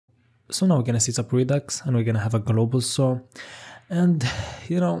So now we're gonna set up Redux and we're gonna have a global store. And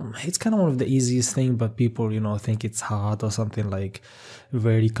it's kind of one of the easiest thing, but people think it's hard or something like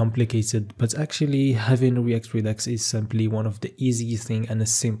very complicated. But actually having React Redux is simply one of the easiest thing and the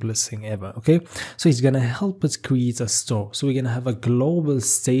simplest thing ever. Okay, so it's gonna help us create a store. So we're gonna have a global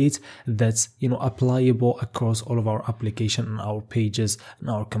state that's applicable across all of our application and our pages and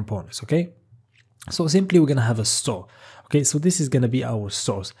our components. Okay, so simply we're gonna have a store. Okay, so this is gonna be our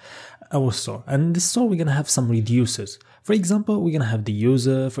store, and in the store we're gonna have some reducers. For example, we're gonna have the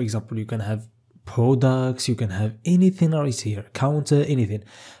user. For example, you can have products, you can have anything right here, counter, anything.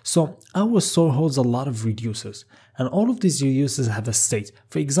 So our store holds a lot of reducers, and all of these reducers have a state.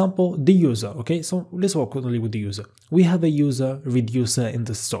 For example, the user. Okay, so let's work only with the user. We have a user reducer in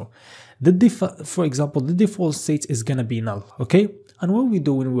the store. For example, the default state is gonna be null. Okay, and what we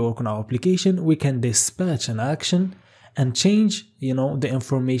do when we work on our application, we can dispatch an action and change the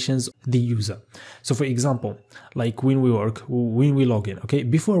informations the user. So for example, like when we log in, okay,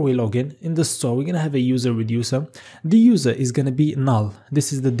 before we log in the store, we're gonna have a user reducer. The user is gonna be null.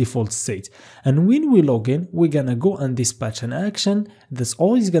 This is the default state. And when we log in, we're gonna go and dispatch an action. That's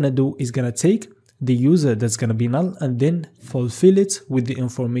all it's gonna do, is gonna take the user that's gonna be null and then fulfill it with the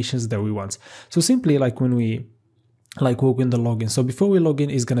informations that we want. So simply like when we work in the login. So before we log in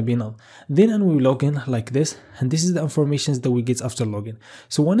is gonna be null. Then and we log in like this, and this is the informations that we get after login.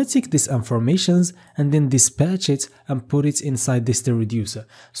 So we want to take these informations and then dispatch it and put it inside this the reducer.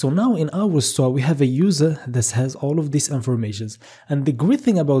 So now in our store we have a user that has all of these informations. And the great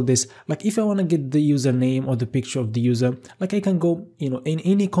thing about this, like if I want to get the username or the picture of the user, like I can go in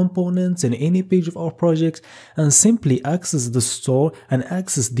any components in any page of our project and simply access the store and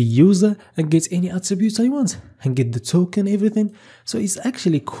access the user and get any attributes I want and get the token, everything. So it's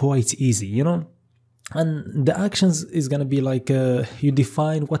actually quite easy, and the actions is gonna be like you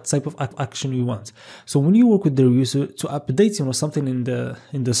define what type of action you want. So when you work with the user to update something in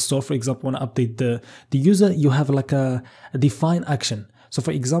the store, for example, want to update the user, you have like a defined action. So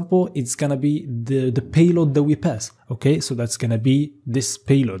for example, it's gonna be the payload that we pass. Okay, so that's gonna be this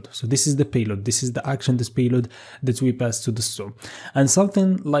payload. So this is the payload, this is the action, this payload that we pass to the store. And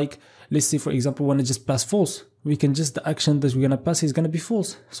something like, let's say for example, when it just pass false, we can just, the action that we're gonna pass is gonna be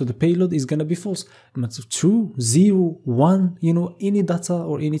false. So the payload is gonna be false. But true, 0, 1, any data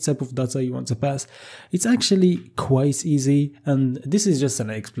or any type of data you want to pass. It's actually quite easy, and this is just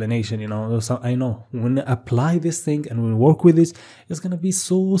an explanation, So I know when I apply this thing and we work with it, it's gonna be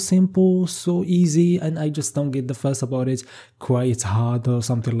so simple, so easy, and I just don't get the fuss about it quite hard or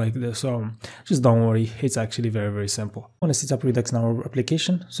something like this. So just don't worry, it's actually very, very simple. I want to set up Redux in our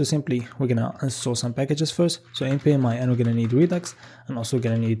application. So simply we're gonna install some packages first. So npm and we're gonna need Redux, and also we're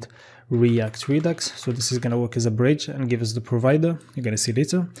gonna need React Redux. So this is gonna work as a bridge and give us the provider. You're gonna see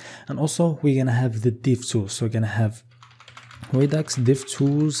later. And also we're gonna have the div tools. So we're gonna have Redux div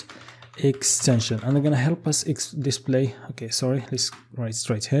tools extension, and they're gonna help us display. Okay, sorry, let's write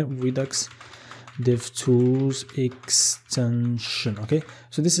straight here. Redux div tools extension. Okay,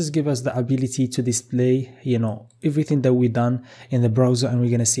 so this is give us the ability to display everything that we done in the browser, and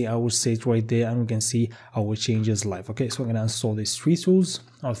we're gonna see our state right there, and we can see our changes live. Okay, so we're gonna install these 3 tools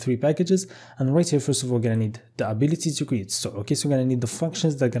or 3 packages, and right here first of all we're gonna need the ability to create store. Okay, so we're gonna need the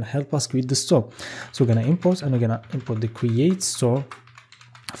functions that are gonna help us create the store. So we're gonna import, and we're gonna import the create store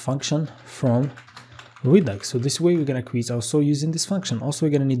function from Redux. So this way we're gonna create our store using this function. Also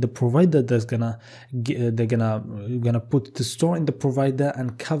we're gonna need the provider that's gonna put the store in the provider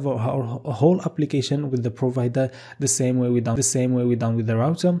and cover our whole application with the provider the same way we done with the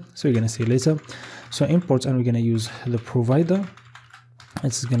router. So we're gonna see later. So import, and we're gonna use the provider.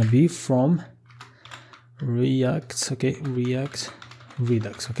 It's gonna be from React. Okay, React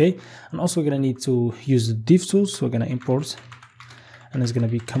Redux. Okay, and also we're gonna need to use the div tools. So we're gonna import, and it's gonna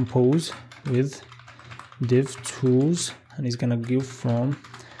be compose with div tools, and it's gonna give from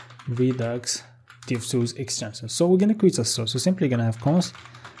Redux div tools extension. So we're gonna create a store. So simply gonna have const,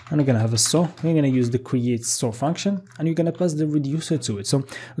 and we're gonna have a store. We're gonna use the create store function, and you're gonna pass the reducer to it. So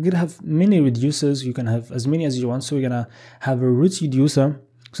we're gonna have many reducers. You can have as many as you want. So we're gonna have a root reducer,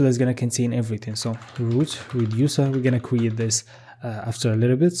 so that's gonna contain everything. So root reducer, we're gonna create this after a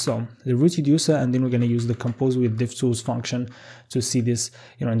little bit. So the root reducer, and then we're going to use the compose with div tools function to see this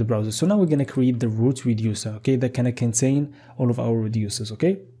in the browser. So now we're going to create the root reducer, okay, that can contain all of our reducers.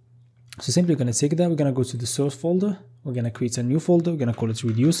 Okay, so simply going to take that, we're going to go to the source folder, we're going to create a new folder, we're going to call it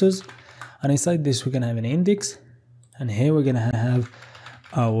reducers, and inside this we're going to have an index, and here we're going to have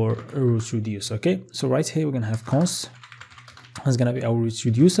our root reducer. Okay, so right here we're going to have const, it's going to be our root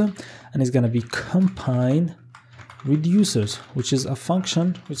reducer, and it's going to be combine reducers, which is a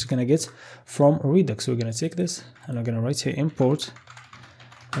function which is gonna get from Redux. So we're gonna take this and we're gonna write here import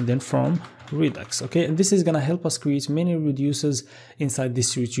and then from Redux. Okay, and this is gonna help us create many reducers inside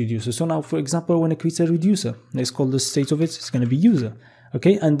this reducer. So now, for example, when I create a reducer, let's call the state of it, it's gonna be user.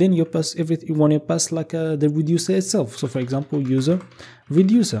 Okay, and then you pass everything, you want to pass like the reducer itself. So for example, user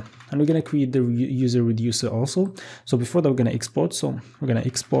reducer, and we're gonna create the user reducer also. So before that, we're gonna export. So we're gonna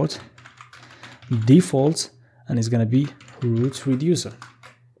export default, and it's gonna be root reducer.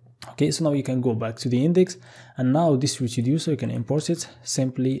 Okay, so now you can go back to the index, and now this root reducer, you can import it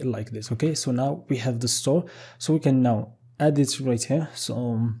simply like this. Okay, so now we have the store, so we can now add it right here.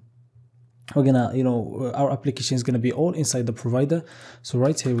 So we're gonna, our application is gonna be all inside the provider. So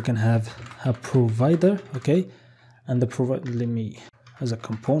right here we can have a provider, okay, and the provider, let me as a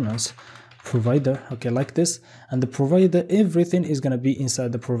components provider, okay, like this, and the provider, everything is gonna be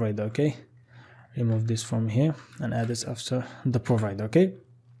inside the provider. Okay, remove this from here and add it after the provider. Okay,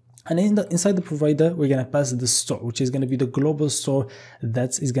 and inside the provider, we're gonna pass the store, which is gonna be the global store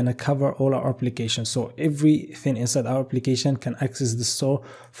that is gonna cover all our applications. So everything inside our application can access the store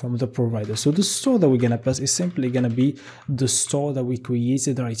from the provider. So the store that we're gonna pass is simply gonna be the store that we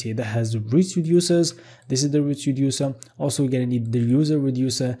created right here that has the root reducers. This is the root reducer. Also, we're gonna need the user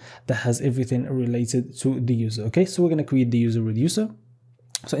reducer that has everything related to the user. Okay, so we're gonna create the user reducer.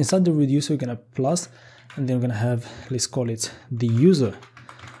 So inside the reducer, we're gonna plus, and then we're gonna have, let's call it the user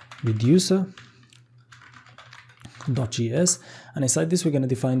reducer.js, and inside this we're going to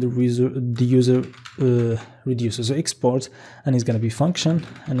define the user reducer. So export, and it's going to be function,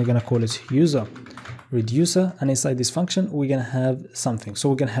 and we're going to call it user reducer, and inside this function we're going to have something. So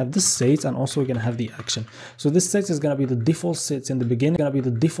we're going to have the state, and also we're going to have the action. So this state is going to be the default state in the beginning,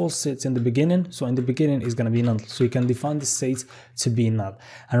 so in the beginning is going to be null. So you can define the state to be null,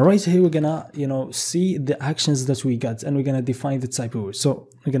 and right here we're gonna see the actions that we got, and we're gonna define the type of it. So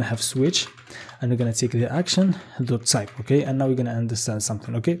we're gonna have switch, and we're gonna take the action dot type. Okay, and now we're gonna understand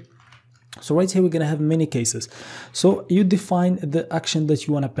something. Okay, so right here we're gonna have many cases. So you define the action that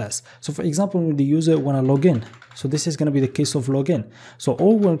you want to pass. So for example, when the user want to log in, so this is going to be the case of login. So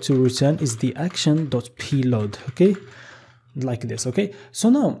all we want to return is the action.pload. Okay, like this. Okay, so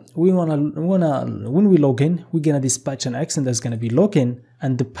now we when we log in, we're gonna dispatch an action that's gonna be login,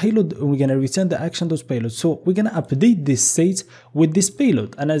 and the payload, we're gonna return the action.payload. So we're gonna update this state with this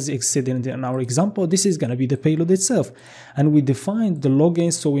payload, and as I said in our example, this is gonna be the payload itself, and we define the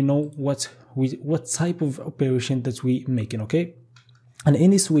login so we know what type of operation that we making. Okay, and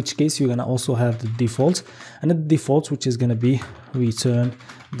in this switch case, you're gonna also have the default, and the default, which is gonna be return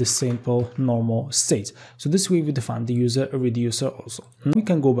the simple normal state. So this way we define the user reducer also. Now we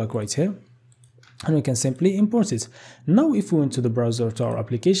can go back right here, and we can simply import it. Now if we went to the browser to our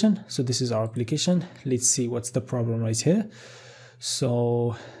application, so this is our application, let's see what's the problem right here.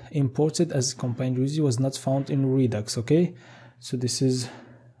 So imported as combined reducer was not found in Redux. Okay, so this is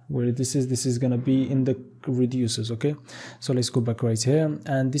where this is gonna be in the reducers. Okay, so let's go back right here,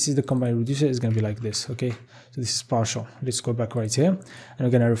 and this is the combined reducer, is gonna be like this. Okay, so this is partial. Let's go back right here, and we're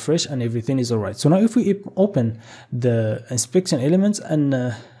gonna refresh, and everything is all right. So now if we open the inspection elements,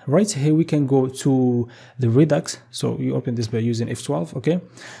 and right here we can go to the Redux. So you open this by using F12. Okay,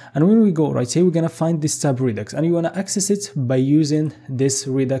 and when we go right here, we're gonna find this tab Redux, and you want to access it by using this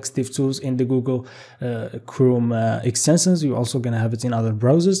Redux DevTools in the Google Chrome extensions. You're also gonna have it in other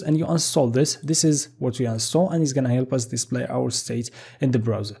browsers, and you install this. This is what we install, and it's gonna help us display our state in the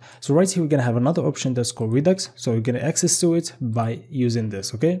browser. So right here we're gonna have another option that's called Redux. So we're gonna access to it by using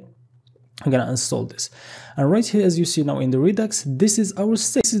this. Okay, I'm gonna install this, and right here, as you see now in the Redux, this is our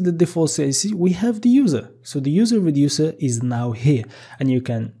state. This is the default state. See, we have the user, so the user reducer is now here, and you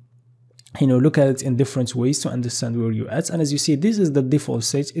can look at it in different ways to understand where you're at. And as you see, this is the default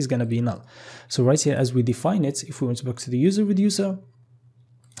state, is gonna be null. So right here, as we define it, if we went back to the user reducer,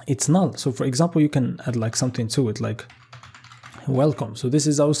 it's null. So for example, you can add like something to it, like welcome. So this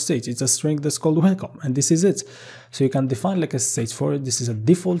is our state, it's a string that's called welcome, and this is it. So you can define like a state for it. This is a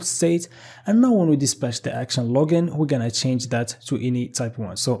default state, and now when we dispatch the action login, we're gonna change that to any type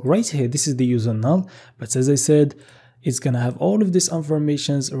one. So right here, this is the user null, but as I said, it's gonna have all of these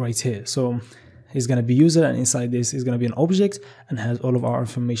informations right here. So it's gonna be user, and inside this is gonna be an object and has all of our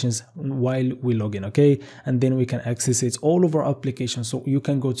informations while we log in. Okay, and then we can access it all over our application. So you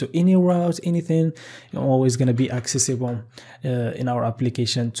can go to any route, anything, you're always gonna be accessible in our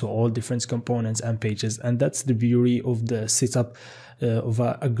application to all different components and pages. And that's the beauty of the setup of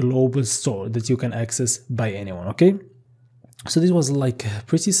a global store that you can access by anyone. Okay, so this was like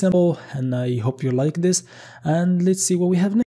pretty simple, and I hope you like this, and let's see what we have next.